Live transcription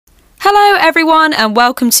Hello everyone and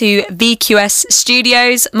welcome to VQS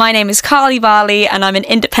Studios. My name is Carly Varley and I'm an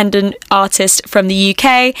independent artist from the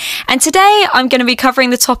UK, and today I'm going to be covering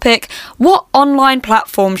the topic, what online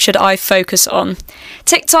platform should I focus on?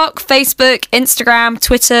 TikTok, Facebook, Instagram,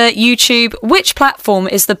 Twitter, YouTube, which platform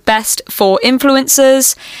is the best for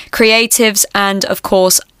influencers, creatives and of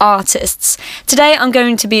course artists? Today I'm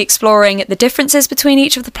going to be exploring the differences between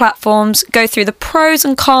each of the platforms, go through the pros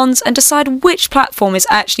and cons and decide which platform is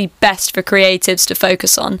actually best for creatives to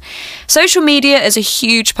focus on. Social media is a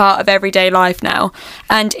huge part of everyday life now,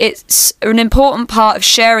 and it's an important part of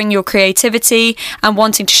sharing your creativity and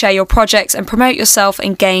wanting to share your projects and promote yourself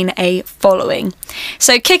and gain a following.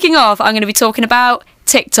 So kicking off, I'm going to be talking about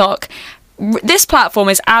TikTok. This platform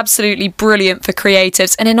is absolutely brilliant for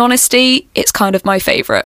creatives, and in honesty, it's kind of my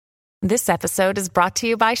favourite. This episode is brought to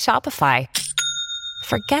you by Shopify.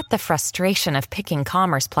 Forget the frustration of picking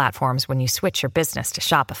commerce platforms when you switch your business to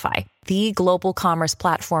Shopify, the global commerce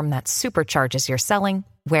platform that supercharges your selling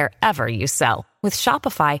wherever you sell. With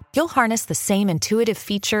Shopify, you'll harness the same intuitive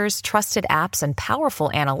features, trusted apps, and powerful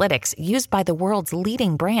analytics used by the world's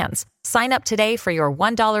leading brands. Sign up today for your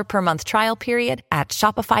 $1 per month trial period at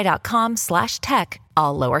shopify.com/tech,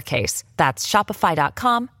 all lowercase. That's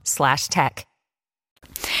shopify.com/tech.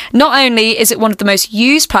 Not only is it one of the most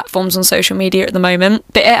used platforms on social media at the moment,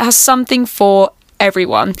 but it has something for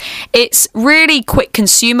everyone. It's really quick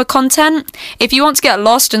consumer content. If you want to get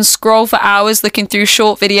lost and scroll for hours looking through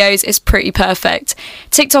short videos, it's pretty perfect.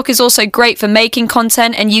 TikTok is also great for making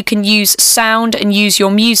content, and you can use sound and use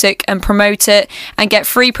your music and promote it and get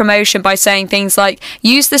free promotion by saying things like,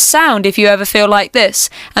 use this sound if you ever feel like this,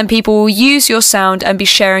 and people will use your sound and be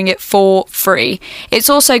sharing it for free. It's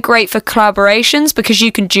also great for collaborations because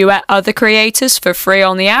you can duet other creators for free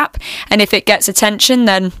on the app, and if it gets attention,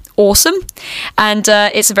 then awesome. And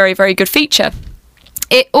it's a very, very good feature.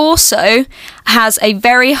 It also has a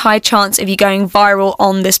very high chance of you going viral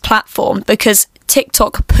on this platform because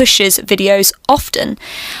TikTok pushes videos often.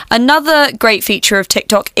 Another great feature of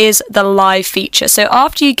TikTok is the live feature. So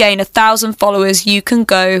after you gain 1,000 followers, you can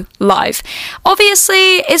go live.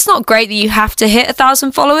 Obviously, it's not great that you have to hit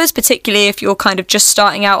 1,000 followers, particularly if you're kind of just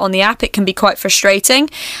starting out on the app. It can be quite frustrating.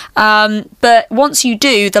 But once you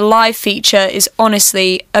do, the live feature is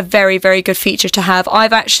honestly a very, very good feature to have.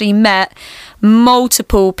 I've actually met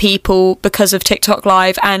multiple people because of TikTok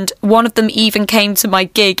Live, and one of them even came to my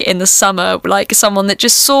gig in the summer, like someone that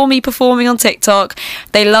just saw me performing on TikTok.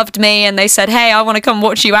 They loved me and they said, hey, I want to come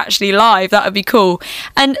watch you actually live, that would be cool.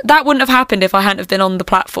 And that wouldn't have happened if I hadn't have been on the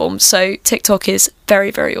platform. So TikTok is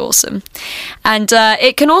very, very awesome. And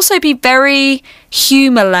it can also be very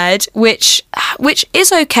humour-led, which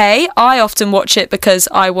is okay. I often watch it because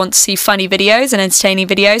I want to see funny videos and entertaining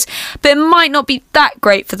videos, but it might not be that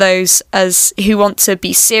great for those as who want to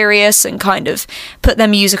be serious and kind of put their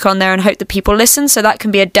music on there and hope that people listen, so that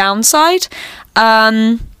can be a downside.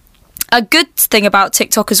 A good thing about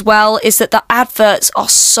TikTok as well is that the adverts are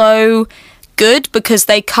so good because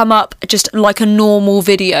they come up just like a normal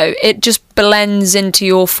video. It just blends into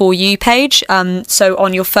your For You page. So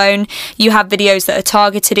on your phone, you have videos that are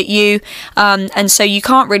targeted at you. And so you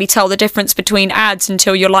can't really tell the difference between ads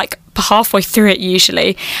until you're like halfway through it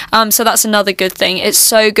usually. So that's another good thing. It's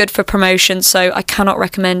so good for promotion. So I cannot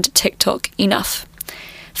recommend TikTok enough.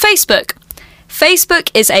 Facebook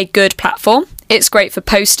is a good platform. It's great for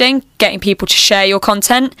posting, getting people to share your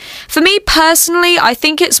content. For me personally, I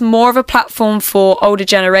think it's more of a platform for older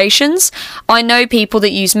generations. I know people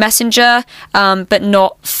that use Messenger, but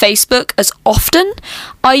not Facebook as often.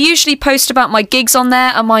 I usually post about my gigs on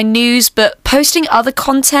there and my news, but posting other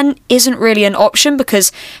content isn't really an option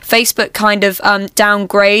because Facebook kind of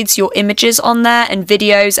downgrades your images on there and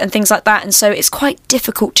videos and things like that, and so it's quite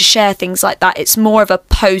difficult to share things like that. It's more of a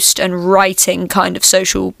post and writing kind of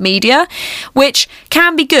social media, which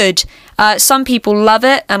can be good. Some people love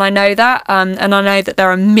it, and I know that, and I know that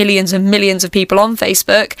there are millions and millions of people on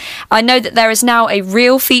Facebook. I know that there is now a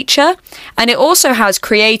Reel feature, and it also has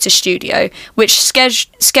Creator Studio, which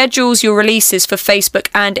schedules your releases for Facebook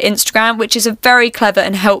and Instagram, which is a very clever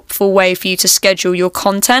and helpful way for you to schedule your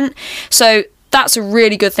content. So that's a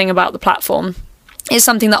really good thing about the platform. It's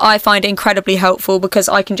something that I find incredibly helpful because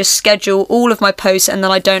I can just schedule all of my posts and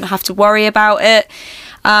then I don't have to worry about it.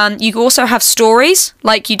 You also have stories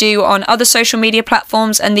like you do on other social media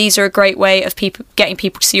platforms, and these are a great way of getting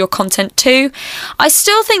people to see your content too. I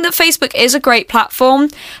still think that Facebook is a great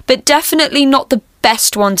platform, but definitely not the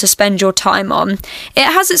best one to spend your time on. It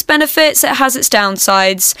has its benefits, it has its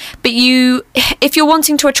downsides, but if you're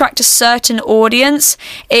wanting to attract a certain audience,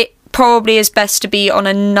 it probably is best to be on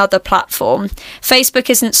another platform. Facebook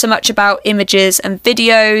isn't so much about images and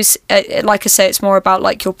videos. Like I say, it's more about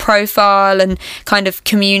like your profile and kind of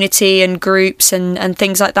community and groups and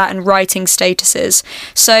things like that, and writing statuses.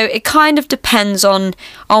 So it kind of depends on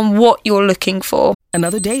what you're looking for.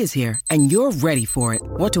 Another day is here, and you're ready for it.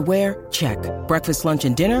 What to wear? Check. Breakfast, lunch,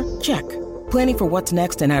 and dinner? Check. Planning for what's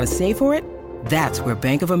next and how to save for it? That's where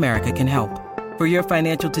Bank of America can help. For your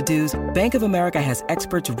financial to-dos, Bank of America has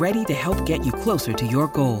experts ready to help get you closer to your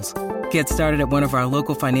goals. Get started at one of our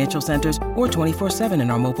local financial centers or 24/7 in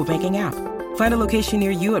our mobile banking app. Find a location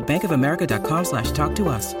near you at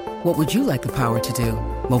bankofamerica.com/talktous. What would you like the power to do?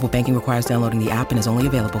 Mobile banking requires downloading the app and is only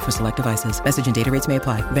available for select devices. Message and data rates may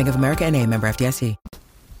apply. Bank of America NA, member FDIC.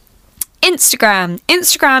 Instagram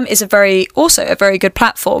is also a very good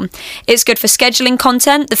platform. It's good for scheduling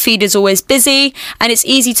content. The feed is always busy, and it's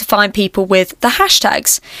easy to find people with the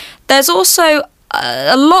hashtags. There's also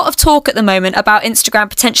a lot of talk at the moment about Instagram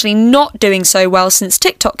potentially not doing so well since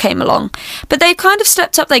TikTok came along. But they've kind of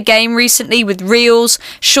stepped up their game recently with Reels,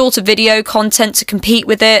 shorter video content to compete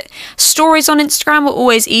with it. Stories on Instagram are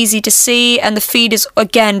always easy to see, and the feed is,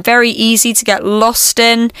 again, very easy to get lost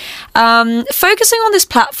in. Focusing on this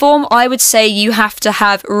platform, I would say you have to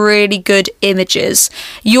have really good images.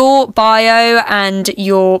 Your bio and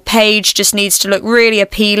your page just needs to look really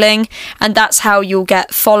appealing, and that's how you'll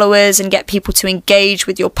get followers and get people to engage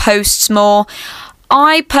with your posts more.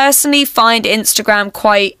 I personally find Instagram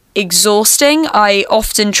quite exhausting. I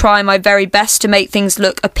often try my very best to make things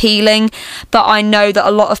look appealing, but I know that a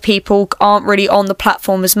lot of people aren't really on the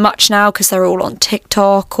platform as much now because they're all on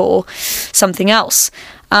TikTok or something else.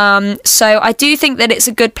 So I do think that it's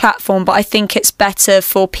a good platform, but I think it's better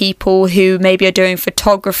for people who maybe are doing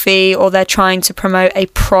photography or they're trying to promote a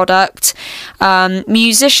product.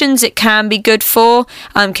 Musicians, it can be good for,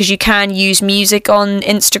 because you can use music on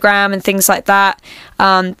Instagram and things like that.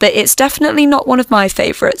 But it's definitely not one of my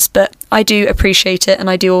favourites, but I do appreciate it and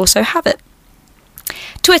I do also have it.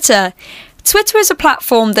 Twitter is a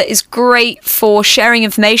platform that is great for sharing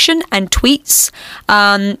information and tweets,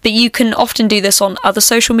 but you can often do this on other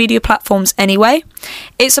social media platforms anyway.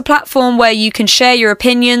 It's a platform where you can share your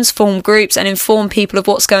opinions, form groups, and inform people of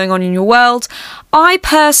what's going on in your world. I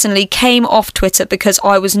personally came off Twitter because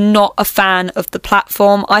I was not a fan of the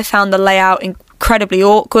platform. I found the layout incredibly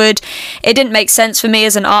awkward. It didn't make sense for me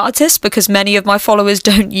as an artist because many of my followers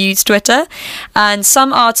don't use Twitter, and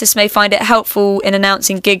some artists may find it helpful in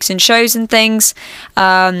announcing gigs and shows and things,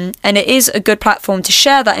 and it is a good platform to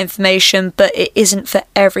share that information, but it isn't for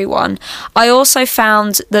everyone. I also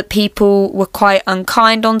found that people were quite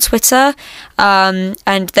unkind on Twitter,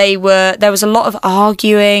 and there was a lot of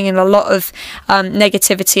arguing and a lot of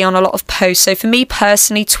negativity on a lot of posts. So for me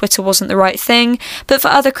personally, Twitter wasn't the right thing, but for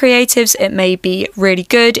other creatives it may be really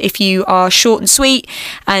good if you are short and sweet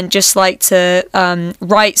and just like to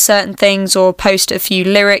write certain things or post a few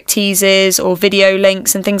lyric teasers or video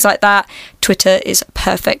links and things like that. Twitter is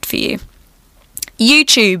perfect for you.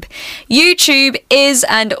 YouTube is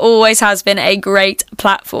and always has been a great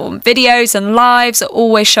platform. Videos and lives are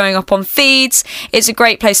always showing up on feeds. It's a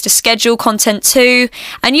great place to schedule content too,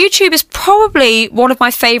 and YouTube is probably one of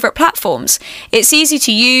my favourite platforms. It's easy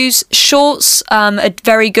to use. Shorts are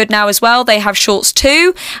very good now as well. They have Shorts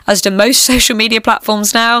too, as do most social media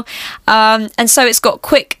platforms now, and so it's got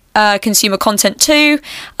quick consumer content too.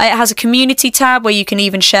 It has a community tab where you can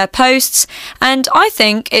even share posts, and I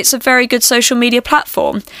think it's a very good social media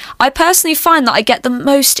platform. I personally find that I get the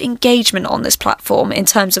most engagement on this platform in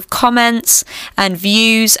terms of comments and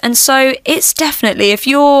views, and so it's definitely, if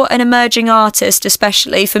you're an emerging artist,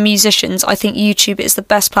 especially for musicians, I think YouTube is the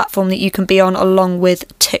best platform that you can be on, along with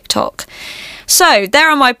TikTok. So there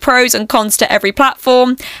are my pros and cons to every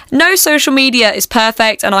platform. No social media is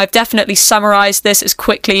perfect, and I've definitely summarised this as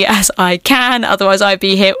quickly as I can, otherwise I'd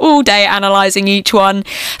be here all day analysing each one.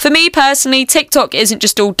 For me personally, TikTok isn't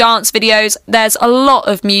just all dance videos. There's a lot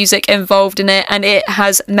of music involved in it, and it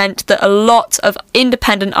has meant that a lot of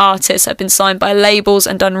independent artists have been signed by labels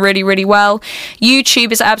and done really, really well.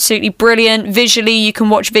 YouTube is absolutely brilliant. Visually, you can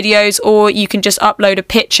watch videos, or you can just upload a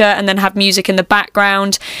picture and then have music in the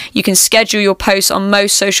background. You can schedule your posts on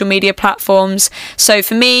most social media platforms. So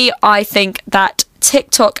for me, I think that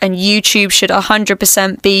TikTok and YouTube should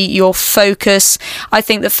 100% be your focus. I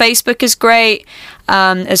think that Facebook is great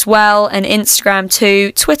as well, and Instagram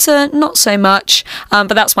too. Twitter, not so much, but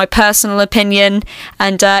that's my personal opinion.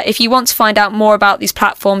 And if you want to find out more about these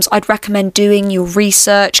platforms, I'd recommend doing your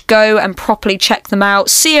research. Go and properly check them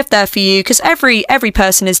out, see if they're for you, because every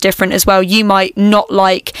person is different as well. You might not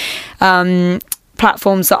like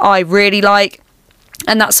platforms that I really like.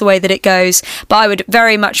 And that's the way that it goes. But I would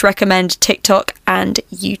very much recommend TikTok and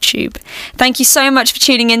YouTube. Thank you so much for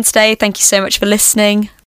tuning in today. Thank you so much for listening.